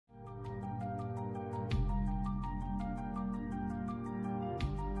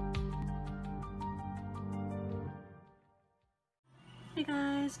Hey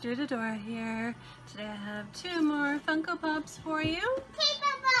guys, Druid here. Today I have 2 more Funko Pops for you.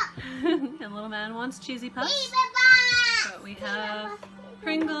 And little man wants cheesy puffs. But we have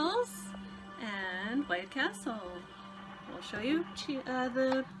Pringles and White Castle. We'll show you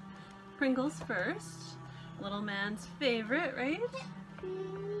the Pringles first. Little man's favorite, right?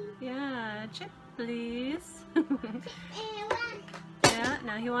 Yeah, chip please. Yeah,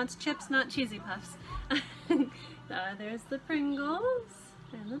 now he wants chips, not cheesy puffs. There's the Pringles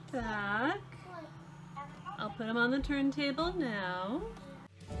in the back. I'll put them on the turntable now.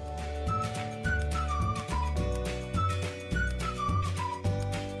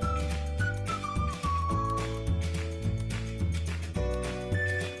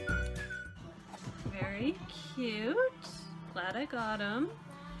 Very cute. Glad I got them.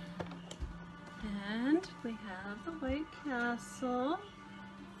 And we have the White Castle.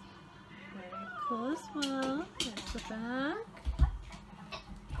 Very cool as well. There's the back.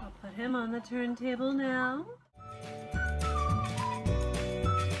 I'll put him on the turntable now.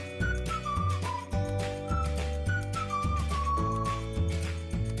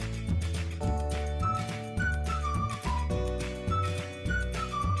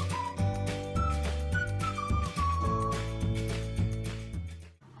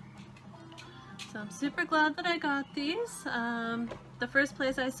 So I'm super glad that I got these. The first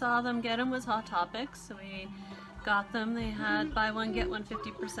place I saw them get them was Hot Topics, so we got them. They had buy one get one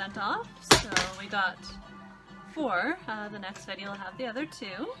 50% off, so we got 4. The next video will have the other 2.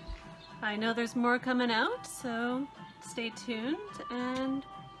 I know there's more coming out, so stay tuned and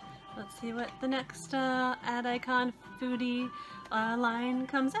let's see what the next Ad Icon foodie line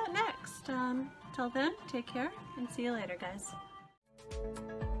comes out next. Till then, take care and see you later, guys.